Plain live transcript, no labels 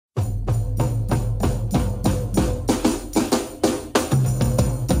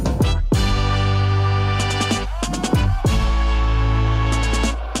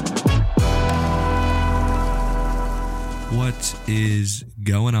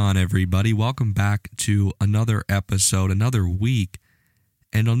going on, everybody? Welcome back to another episode, another week.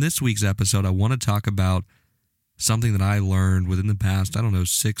 And on this week's episode, I want to talk about something that I learned within the past,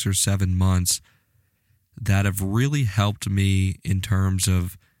 6 or 7 months that have really helped me in terms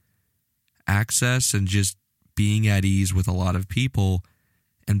of access and just being at ease with a lot of people,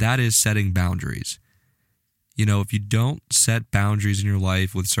 and that is setting boundaries. You know, if you don't set boundaries in your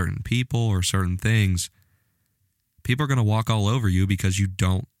life with certain people or certain things, people are going to walk all over you because you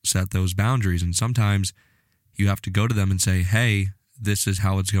don't set those boundaries. And sometimes you have to go to them and say, hey, this is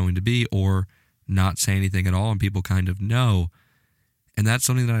how it's going to be, or not say anything at all, and people kind of know. And that's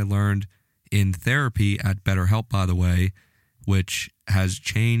something that I learned in therapy at BetterHelp, by the way, which has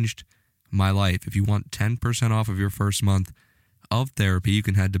changed my life. If you want 10% off of your first month of therapy, you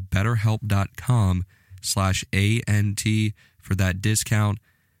can head to betterhelp.com/ANT for that discount.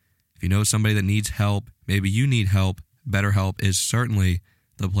 If you know somebody that needs help, maybe you need help, BetterHelp is certainly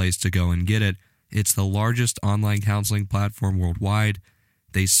the place to go and get it. It's the largest online counseling platform worldwide.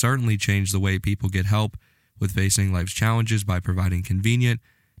 They certainly change the way people get help with facing life's challenges by providing convenient,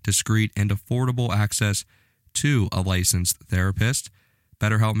 discreet, and affordable access to a licensed therapist.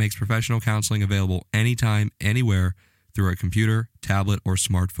 BetterHelp makes professional counseling available anytime, anywhere, through a computer, tablet, or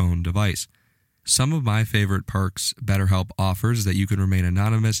smartphone device. Some of my favorite perks BetterHelp offers is that you can remain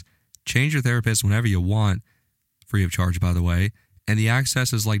anonymous, change your therapist whenever you want, free of charge, by the way, and the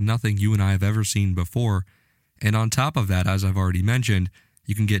access is like nothing you and I have ever seen before. And on top of that, as I've already mentioned,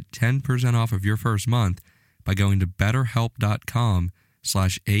 you can get 10% off of your first month by going to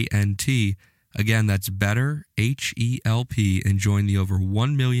betterhelp.com/ANT. Again, that's BetterHelp, and join the over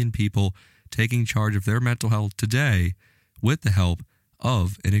 1 million people taking charge of their mental health today with the help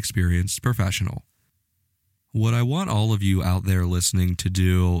of an experienced professional. What I want all of you out there listening to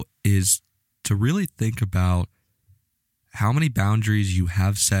do is to really think about how many boundaries you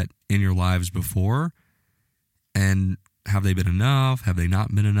have set in your lives before, and have they been enough? Have they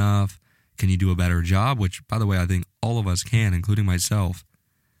not been enough? Can you do a better job? Which, by the way, I think all of us can, including myself.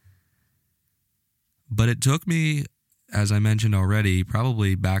 But it took me, as I mentioned already,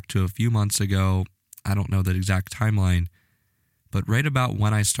 probably back to a few months ago. I don't know the exact timeline, but right about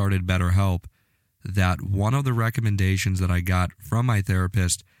when I started BetterHelp, that one of the recommendations that I got from my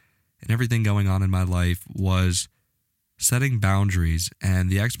therapist and everything going on in my life was setting boundaries. And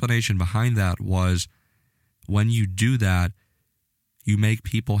the explanation behind that was, when you do that, you make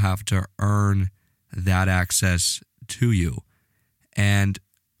people have to earn that access to you. And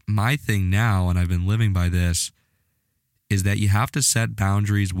my thing now, and I've been living by this, is that you have to set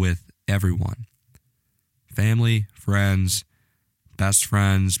boundaries with everyone. Family, friends, best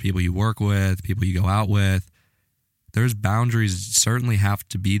friends, people you work with, people you go out with. There's boundaries that certainly have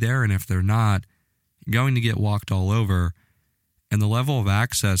to be there, and if they're not, you're going to get walked all over. And the level of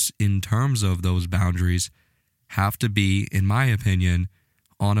access in terms of those boundaries have to be, in my opinion,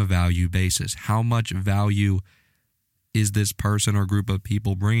 on a value basis. How much value is this person or group of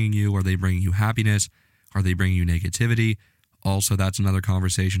people bringing you? Are they bringing you happiness? Are they bringing you negativity? Also, that's another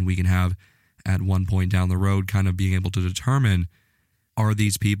conversation we can have at one point down the road, kind of being able to determine, are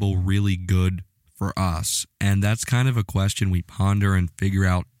these people really good for us? And that's kind of a question we ponder and figure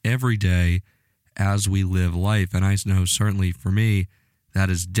out every day as we live life. And I know certainly for me, that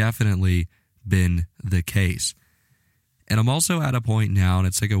has definitely been the case. And I'm also at a point now, and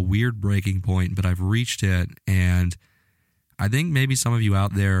it's like a weird breaking point, but I've reached it. And I think maybe some of you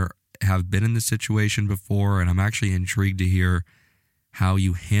out there have been in this situation before, and I'm actually intrigued to hear how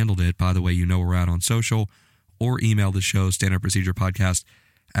you handled it. By the way, you know we're out on social, or email the show,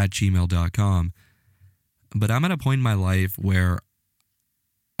 standardprocedurepodcast@gmail.com. But I'm at a point in my life where,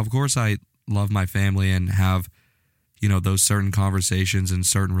 of course, I love my family and have, those certain conversations and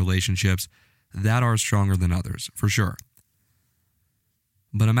certain relationships that are stronger than others, for sure.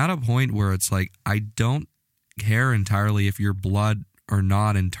 But I'm at a point where it's like, I don't care entirely if you're blood or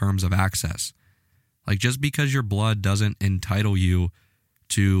not in terms of access. Like, just because your blood doesn't entitle you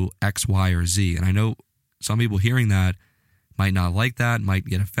to X, Y, or Z. And I know some people hearing that might not like that, might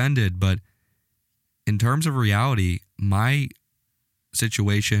get offended, but in terms of reality, my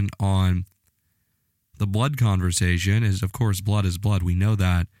situation on the blood conversation is, of course, blood is blood. We know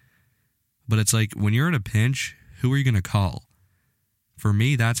that. But it's like, when you're in a pinch, who are you going to call? For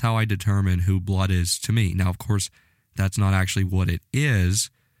me, that's how I determine who blood is to me. Now, of course, that's not actually what it is,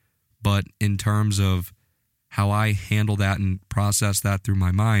 but in terms of how I handle that and process that through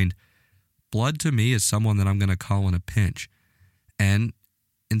my mind, blood to me is someone that I'm going to call in a pinch. And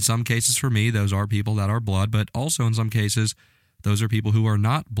in some cases for me, those are people that are blood, but also in some cases, those are people who are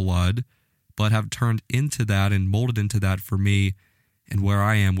not blood, but have turned into that and molded into that for me and where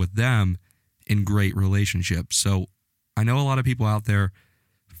I am with them in great relationships. So I know a lot of people out there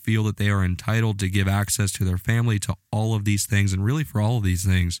feel that they are entitled to give access to their family to all of these things, and really for all of these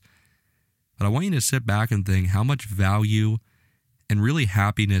things. But I want you to sit back and think, how much value and really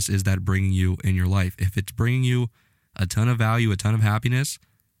happiness is that bringing you in your life? If it's bringing you a ton of value, a ton of happiness,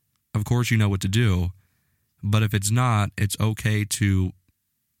 of course you know what to do. But if it's not, it's okay to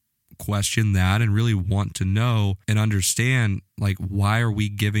question that and really want to know and understand, like, why are we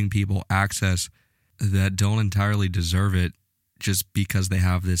giving people access that don't entirely deserve it just because they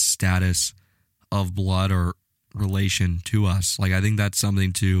have this status of blood or relation to us? Like, I think that's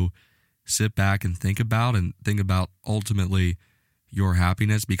something to sit back and think about ultimately your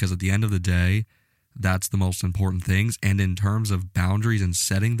happiness, because at the end of the day, that's the most important things. And in terms of boundaries and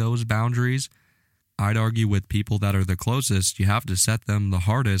setting those boundaries, I'd argue with people that are the closest, you have to set them the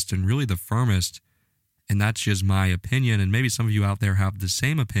hardest and really the firmest. And that's just my opinion. And maybe some of you out there have the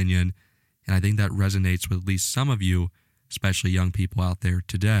same opinion. And I think that resonates with at least some of you, especially young people out there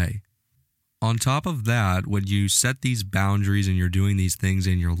today. On top of that, when you set these boundaries and you're doing these things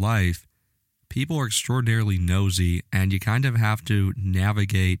in your life, people are extraordinarily nosy, and you kind of have to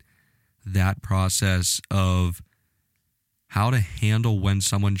navigate that process of how to handle when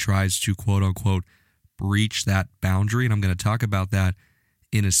someone tries to quote unquote breach that boundary. And I'm going to talk about that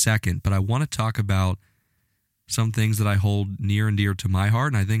in a second, but I want to talk about some things that I hold near and dear to my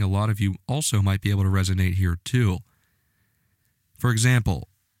heart, and I think a lot of you also might be able to resonate here too. For example,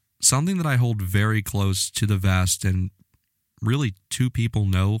 something that I hold very close to the vest, and really two people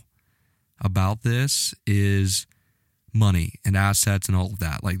know about this, is money and assets and all of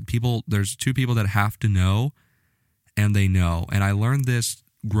that. Like, there's two people that have to know, and they know. And I learned this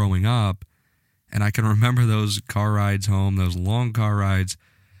growing up, and I can remember those car rides home, those long car rides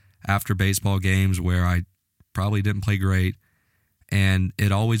after baseball games where I probably didn't play great, and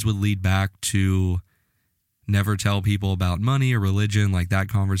it always would lead back to never tell people about money or religion, like that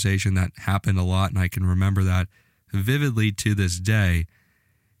conversation that happened a lot, and I can remember that vividly to this day.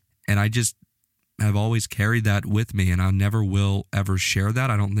 And I just have always carried that with me, and I never will ever share that.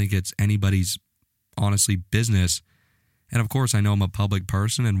 I don't think it's anybody's, honestly, business. And of course, I know I'm a public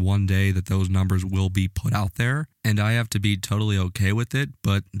person, and one day that those numbers will be put out there, and I have to be totally okay with it.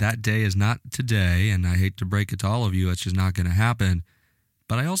 But that day is not today, and I hate to break it to all of you, it's just not going to happen.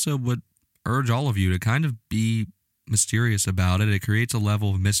 But I also would urge all of you to kind of be mysterious about it. It creates a level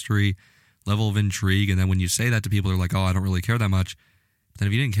of mystery, level of intrigue, and then when you say that to people, they're like, oh, I don't really care that much. Then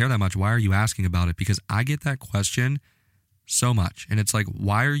if you didn't care that much, why are you asking about it? Because I get that question so much, and it's like,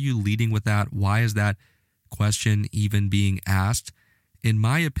 why are you leading with that? Why is that question even being asked? In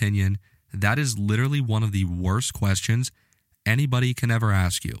my opinion, that is literally one of the worst questions anybody can ever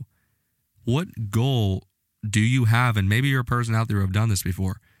ask you. What goal do you have? And maybe you're a person out there who have done this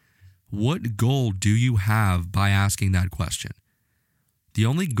before. What goal do you have by asking that question? The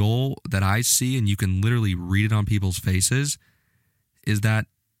only goal that I see, and you can literally read it on people's faces, is that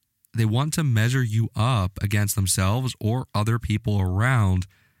they want to measure you up against themselves or other people around.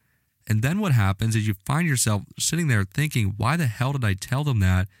 And then what happens is you find yourself sitting there thinking, why the hell did I tell them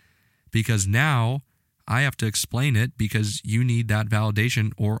that? Because now I have to explain it because you need that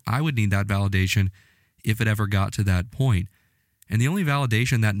validation, or I would need that validation if it ever got to that point. And the only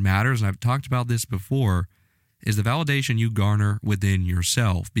validation that matters, and I've talked about this before, is the validation you garner within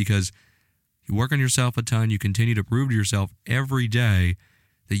yourself, because you work on yourself a ton, you continue to prove to yourself every day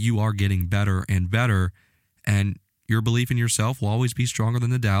that you are getting better and better, and your belief in yourself will always be stronger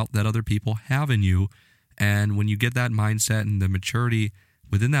than the doubt that other people have in you. And when you get that mindset and the maturity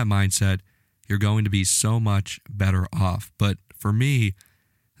within that mindset, you're going to be so much better off. But for me,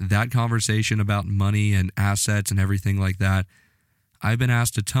 that conversation about money and assets and everything like that, I've been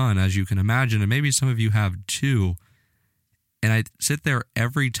asked a ton, as you can imagine, and maybe some of you have too. And I sit there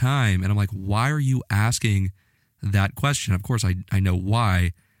every time and I'm like, why are you asking that question? Of course, I know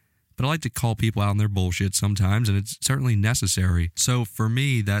why, but I like to call people out on their bullshit sometimes, and it's certainly necessary. So for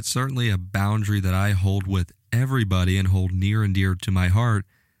me, that's certainly a boundary that I hold with everybody and hold near and dear to my heart,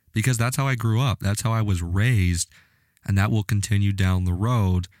 because that's how I grew up. That's how I was raised, and that will continue down the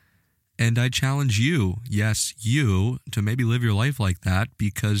road. And I challenge you, yes, you, to maybe live your life like that,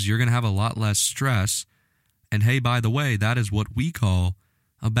 because you're going to have a lot less stress. And hey, by the way, that is what we call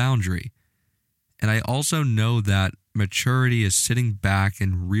a boundary. And I also know that maturity is sitting back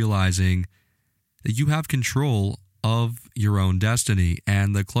and realizing that you have control of your own destiny.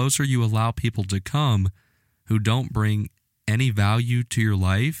 And the closer you allow people to come who don't bring any value to your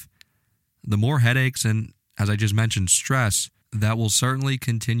life, the more headaches and, as I just mentioned, stress that will certainly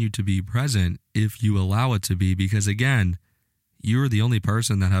continue to be present if you allow it to be. Because again, you're the only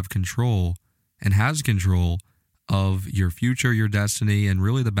person that have control and has control of your future, your destiny, and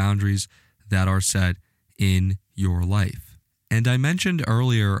really the boundaries that are set in your life. And I mentioned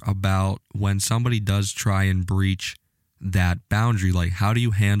earlier about when somebody does try and breach that boundary, like how do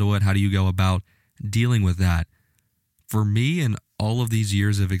you handle it? How do you go about dealing with that? For me, in all of these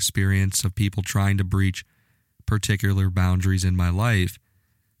years of experience of people trying to breach particular boundaries in my life,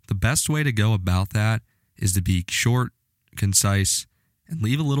 the best way to go about that is to be short, concise, and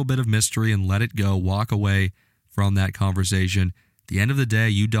leave a little bit of mystery and let it go. Walk away from that conversation. At the end of the day,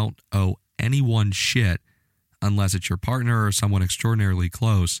 you don't owe anyone shit unless it's your partner or someone extraordinarily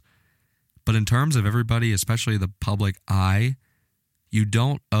close. But in terms of everybody, especially the public eye, you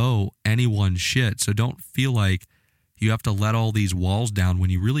don't owe anyone shit. So don't feel like you have to let all these walls down when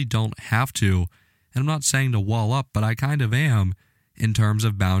you really don't have to. And I'm not saying to wall up, but I kind of am in terms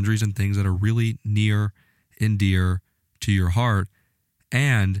of boundaries and things that are really near and dear to your heart.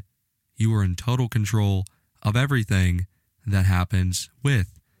 And you are in total control of everything that happens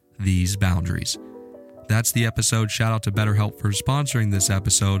with these boundaries. That's the episode. Shout out to BetterHelp for sponsoring this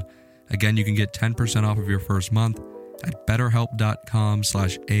episode. Again, you can get 10% off of your first month at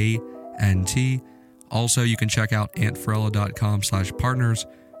betterhelp.com/ANT. Also, you can check out antferrella.com/partners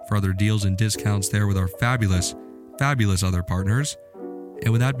for other deals and discounts there with our fabulous, fabulous other partners.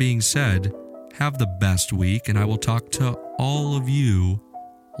 And with that being said, have the best week, and I will talk to all of you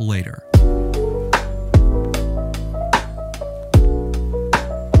later.